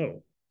model,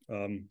 no.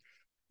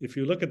 If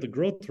you look at the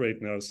growth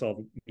rate now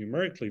solved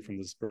numerically from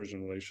the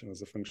dispersion relation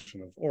as a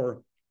function of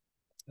OR,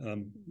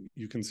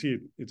 you can see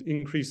it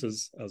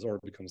increases as OR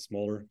becomes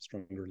smaller,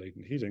 stronger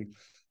latent heating.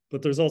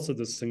 But there's also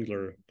this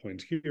singular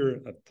point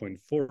here at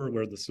 0.4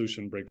 where the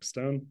solution breaks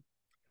down.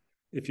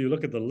 If you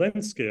look at the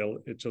length scale,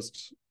 it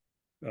just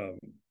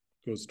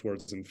goes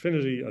towards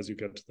infinity as you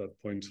get to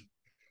that point.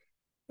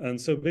 And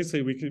so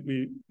basically,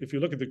 if you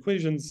look at the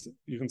equations,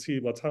 you can see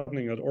what's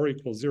happening at OR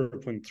equals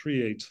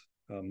 0.38.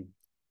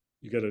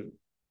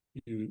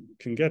 You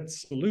can get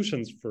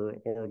solutions for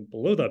OR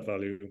below that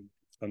value,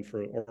 and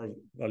for OR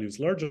values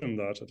larger than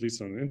that, at least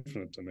in an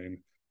infinite domain,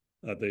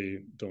 they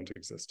don't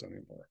exist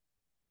anymore.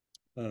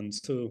 And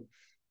so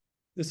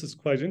this is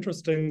quite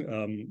interesting.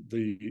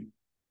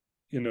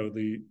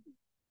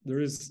 There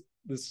is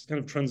this kind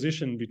of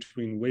transition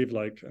between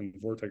wave-like and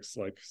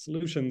vortex-like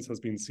solutions has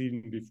been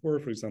seen before.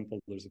 For example,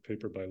 there's a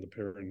paper by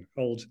Lepere and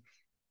Held,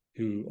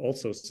 who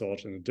also saw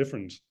it in a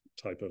different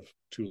type of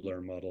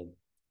two-layer model.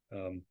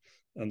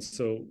 And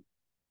so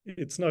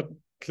it's not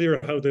clear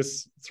how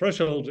this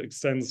threshold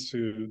extends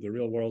to the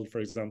real world, for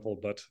example,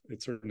 but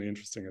it's certainly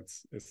interesting.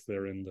 It's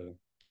there in the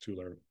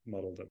two-layer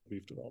model that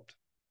we've developed.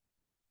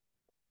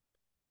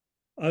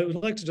 I would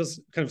like to just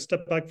kind of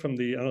step back from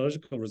the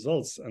analytical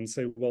results and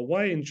say, well,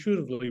 why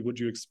intuitively would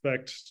you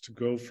expect to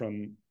go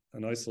from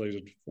an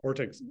isolated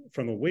vortex,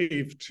 from a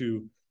wave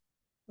to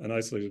an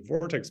isolated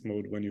vortex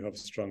mode when you have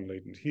strong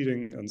latent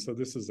heating? And so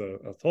this is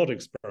a thought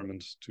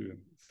experiment to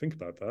think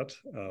about that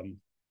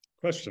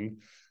question.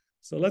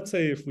 So let's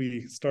say if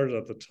we started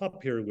at the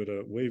top here with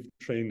a wave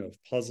train of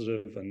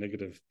positive and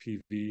negative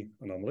PV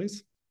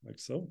anomalies, like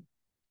so.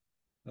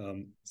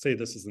 Say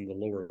this is in the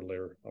lower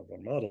layer of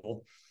our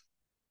model.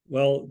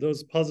 Well,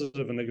 those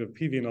positive and negative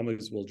PV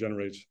anomalies will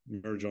generate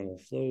meridional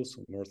flow,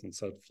 so north and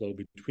south flow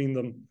between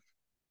them.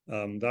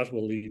 That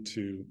will lead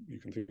to, you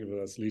can think of it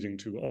as leading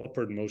to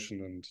upward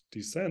motion and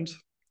descent.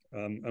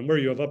 And where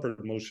you have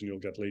upward motion, you'll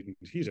get latent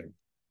heating.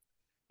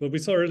 But we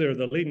saw earlier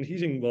that latent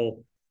heating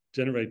will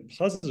generate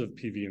positive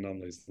PV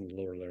anomalies in the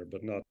lower layer,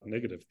 but not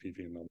negative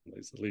PV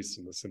anomalies, at least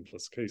in the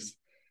simplest case.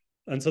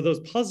 And so those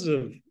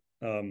positive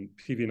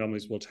PV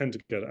anomalies will tend to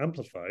get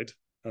amplified,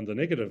 and the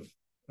negative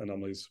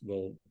anomalies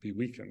will be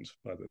weakened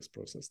by this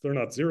process. They're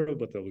not zero,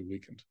 but they'll be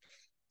weakened.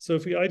 So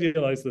if we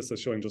idealize this as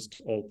showing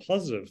just all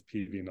positive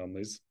PV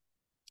anomalies,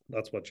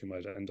 that's what you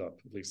might end up,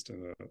 at least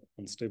in an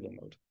unstable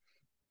mode.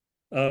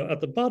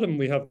 At the bottom,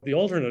 we have the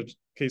alternate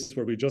case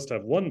where we just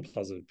have one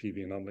positive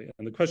PV anomaly.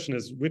 And the question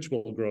is, which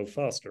will grow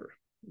faster?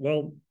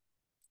 Well,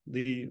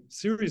 the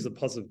series of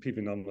positive PV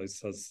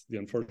anomalies has the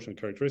unfortunate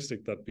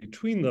characteristic that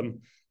between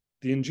them,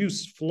 the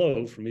induced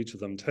flow from each of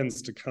them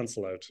tends to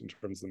cancel out in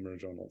terms of the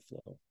meridional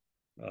flow.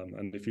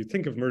 And if you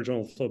think of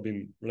meridional flow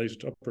being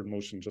related to upward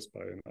motion just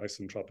by an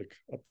isentropic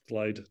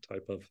upglide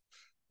type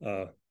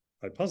of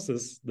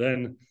hypothesis,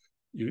 then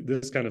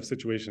this kind of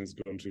situation is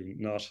going to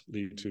not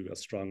lead to a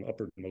strong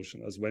upward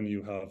motion as when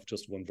you have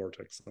just one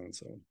vortex on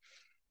its own.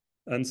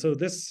 And so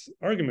this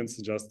argument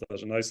suggests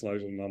that an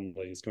isolated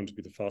anomaly is going to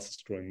be the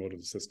fastest growing mode of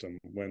the system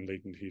when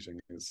latent heating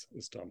is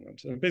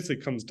dominant. And it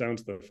basically comes down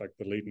to the fact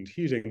that latent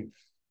heating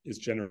is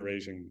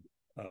generating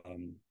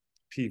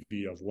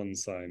PV of one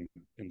sign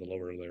in the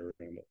lower layer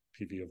and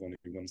PV of only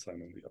one sign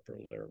in the upper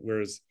layer.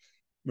 Whereas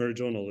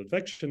meridional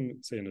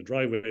advection, say in a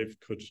dry wave,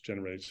 could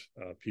generate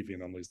PV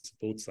anomalies of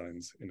both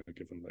signs in a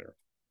given layer.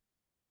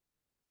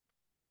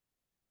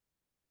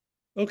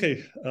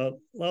 Okay,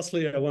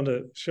 lastly, I want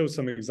to show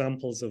some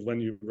examples of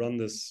when you run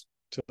this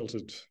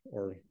tilted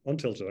or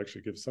untilted,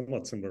 actually gives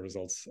somewhat similar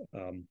results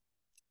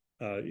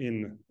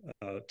in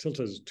a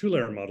tilted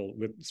two-layer model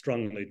with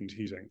strong latent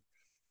heating.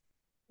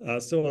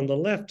 So on the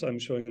left, I'm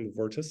showing the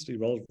vorticity,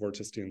 relative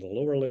vorticity in the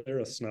lower layer,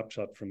 a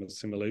snapshot from a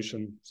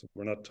simulation. So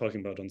we're not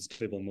talking about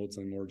unstable modes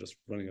anymore, just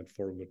running it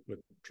forward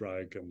with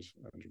drag and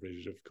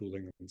radiative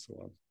cooling and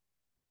so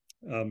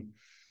on.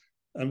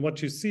 And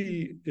what you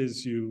see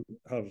is you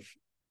have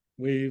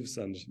waves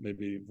and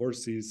maybe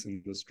vortices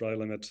in this dry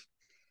limit.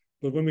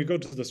 But when we go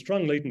to the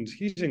strong latent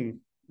heating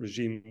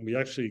regime, we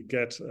actually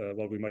get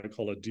what we might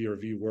call a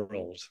DRV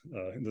world,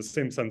 in the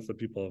same sense that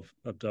people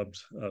have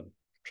dubbed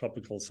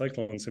tropical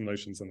cyclone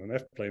simulations in an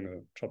F-plane,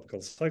 a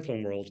tropical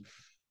cyclone world.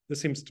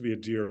 This seems to be a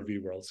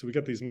DRV world. So we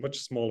get these much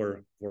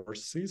smaller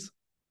vortices.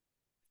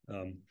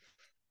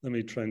 Let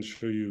me try and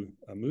show you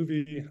a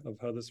movie of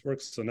how this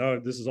works. So now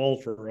this is all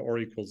for OR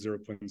equals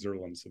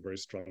 0.01, so very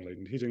strong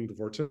latent heating. The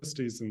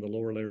vorticities in the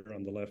lower layer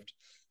on the left,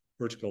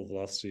 vertical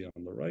velocity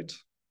on the right.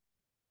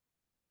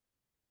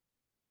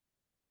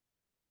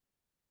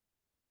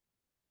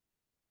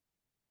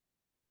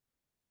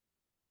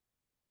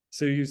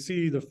 So you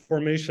see the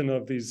formation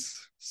of these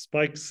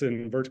spikes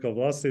in vertical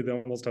velocity. They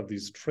almost have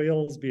these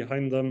trails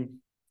behind them.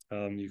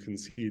 You can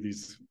see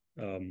these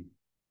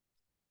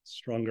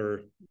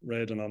stronger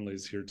red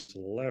anomalies here to the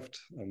left,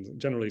 and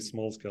generally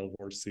small-scale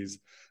vortices.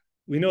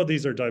 We know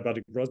these are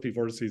diabatic Rossby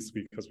vortices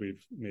because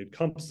we've made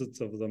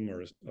composites of them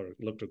or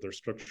looked at their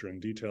structure in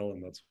detail,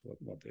 and that's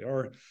what they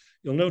are.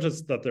 You'll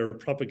notice that they're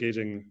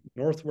propagating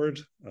northward.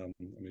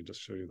 Let me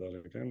just show you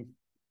that again.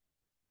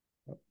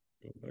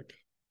 Go back.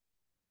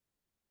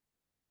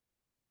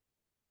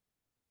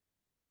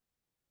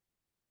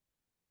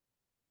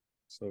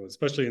 So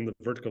especially in the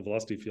vertical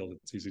velocity field,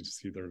 it's easy to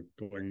see they're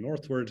going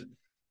northward.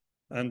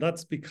 And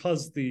that's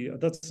because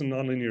that's a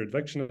nonlinear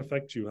advection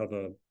effect. You have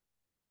a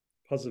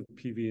positive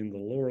PV in the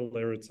lower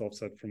layer. It's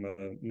offset from a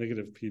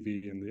negative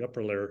PV in the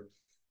upper layer.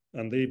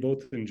 And they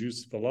both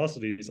induce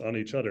velocities on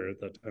each other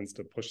that tends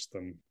to push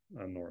them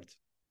north.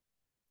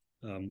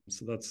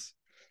 So that's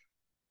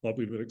what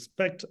we would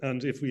expect.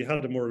 And if we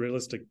had a more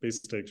realistic base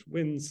state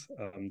winds,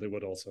 they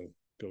would also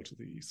go to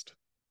the east.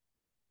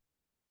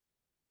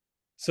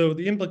 So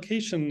the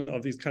implication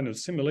of these kind of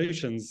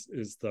simulations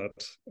is that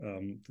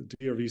the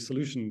DRV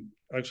solution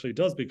actually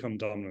does become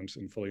dominant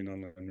in fully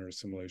nonlinear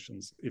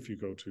simulations if you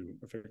go to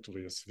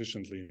effectively a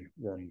sufficiently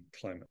warm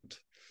climate.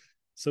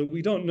 So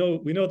we don't know,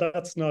 we know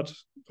that's not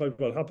quite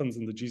what happens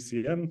in the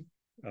GCM.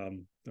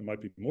 There might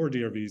be more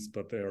DRVs,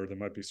 but they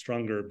might be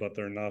stronger, but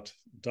they're not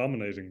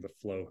dominating the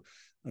flow.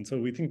 And so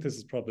we think this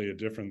is probably a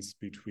difference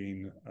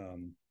between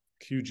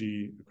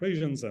QG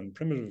equations and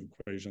primitive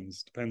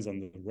equations, depends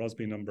on the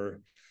Rossby number.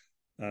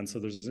 And so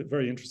there's a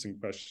very interesting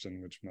question,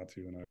 which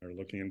Matthew and I are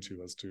looking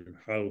into as to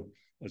how,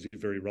 as you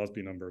vary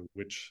Rossby number,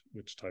 which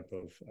type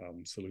of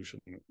solution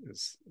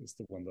is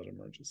the one that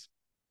emerges.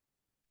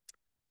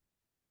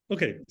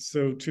 Okay,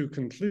 so to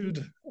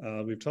conclude,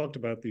 we've talked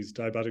about these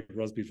diabatic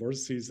Rossby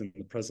vortices in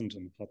the present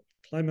and hot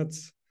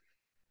climates.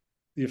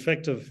 The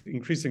effect of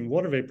increasing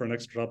water vapor in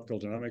extratropical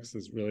dynamics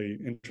is really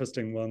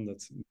interesting one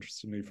that's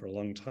interested me for a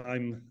long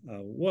time.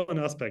 One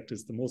aspect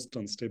is the most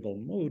unstable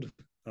mode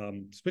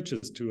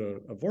switches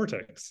to a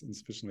vortex in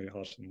sufficiently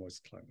hot and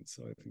moist climates.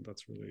 So I think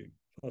that's really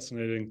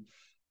fascinating.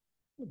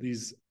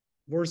 These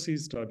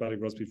vortices, diabatic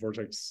Rossby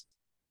vortex,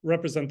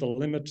 represent the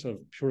limit of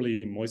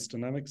purely moist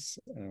dynamics,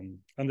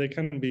 and they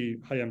can be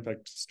high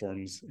impact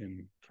storms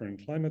in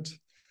current climate.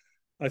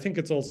 I think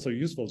it's also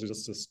useful to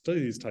just to study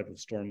these type of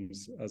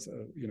storms as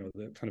a,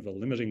 the kind of a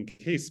limiting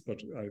case,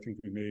 but I think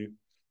we may,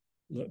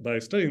 by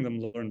studying them,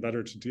 learn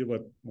better to deal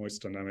with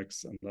moist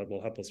dynamics, and that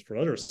will help us for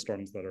other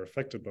storms that are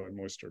affected by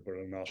moisture, but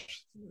are not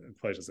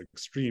quite as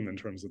extreme in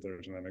terms of their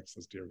dynamics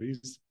as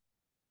DRVs.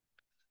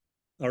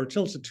 Our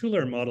tilted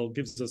two-layer model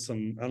gives us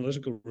some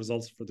analytical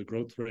results for the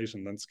growth rate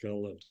and length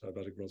scale of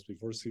diabatic Rossby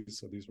vortices.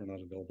 So these were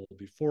not available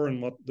before.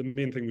 And what the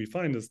main thing we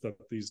find is that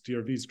these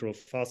DRVs grow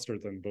faster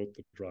than both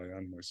the dry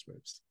and moist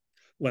waves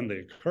when they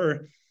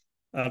occur.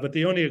 But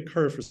they only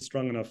occur for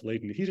strong enough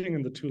latent heating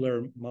in the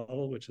two-layer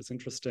model, which is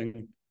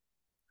interesting.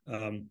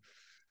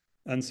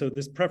 And so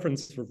this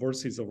preference for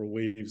vortices over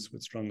waves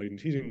with strong latent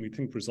heating, we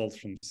think results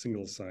from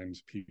single-signed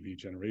PV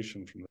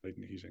generation from the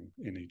latent heating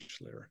in each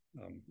layer,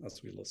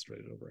 as we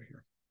illustrated over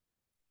here.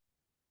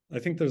 I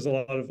think there's a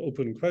lot of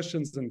open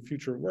questions in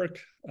future work.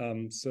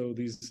 So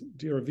these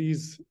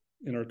DRVs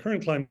in our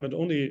current climate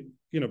only,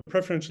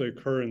 preferentially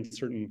occur in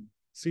certain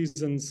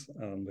seasons.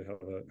 They have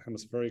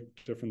hemispheric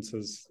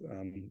differences,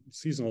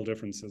 seasonal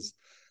differences,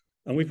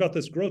 and we've got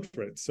this growth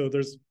rate. So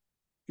there's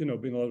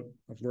been a lot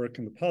of work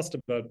in the past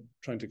about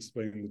trying to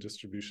explain the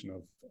distribution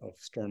of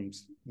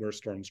storms, where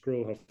storms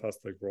grow, how fast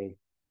they grow,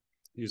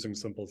 using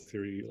simple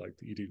theory like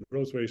the ED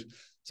growth rate.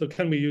 So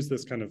can we use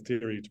this kind of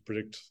theory to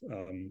predict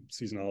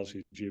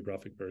seasonality,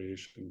 geographic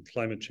variation,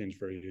 climate change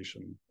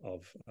variation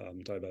of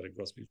diabatic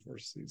Rossby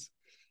vortices?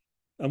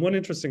 And one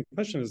interesting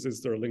question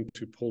is there a link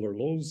to polar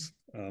lows?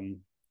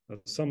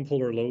 Some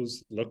polar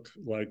lows look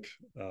like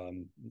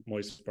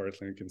moist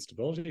baroclinic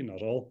instability,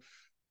 not all.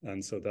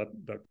 And so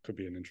that could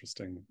be an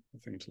interesting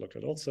thing to look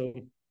at also.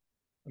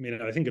 I mean,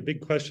 I think a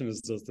big question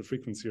is, does the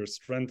frequency or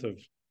strength of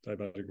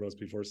diabatic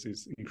Rossby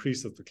vortices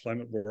increase as the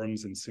climate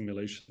warms in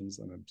simulations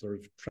and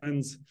observed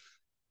trends?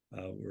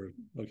 We're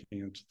looking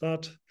into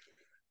that.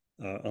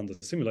 On the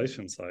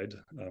simulation side,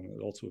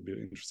 it also would be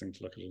interesting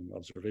to look at it in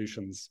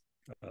observations.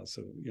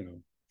 So,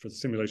 for the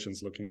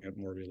simulations, looking at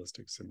more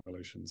realistic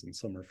simulations in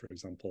summer, for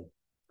example.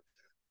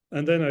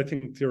 And then I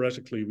think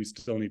theoretically, we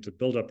still need to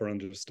build up our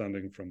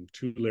understanding from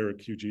two-layer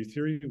QG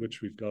theory,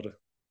 which we've got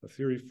a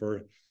theory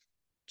for,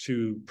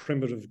 to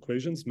primitive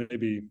equations,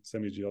 maybe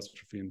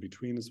semi-geostrophy in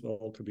between as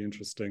well could be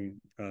interesting,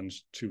 and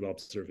to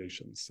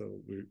observations. So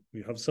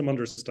we have some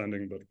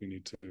understanding, but we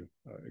need to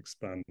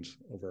expand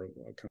over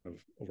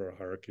a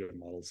hierarchy of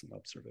models and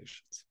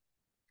observations.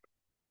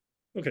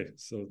 Okay,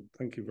 so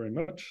thank you very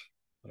much.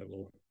 I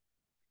will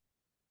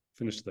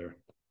finish there.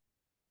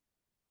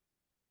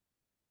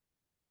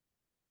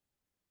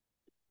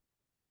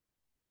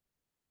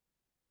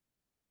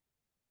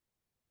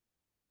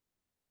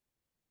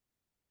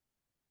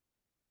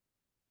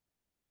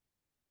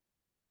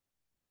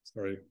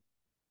 Sorry,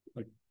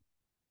 I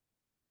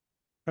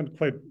can't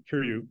quite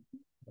hear you.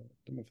 I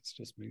don't know if it's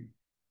just me.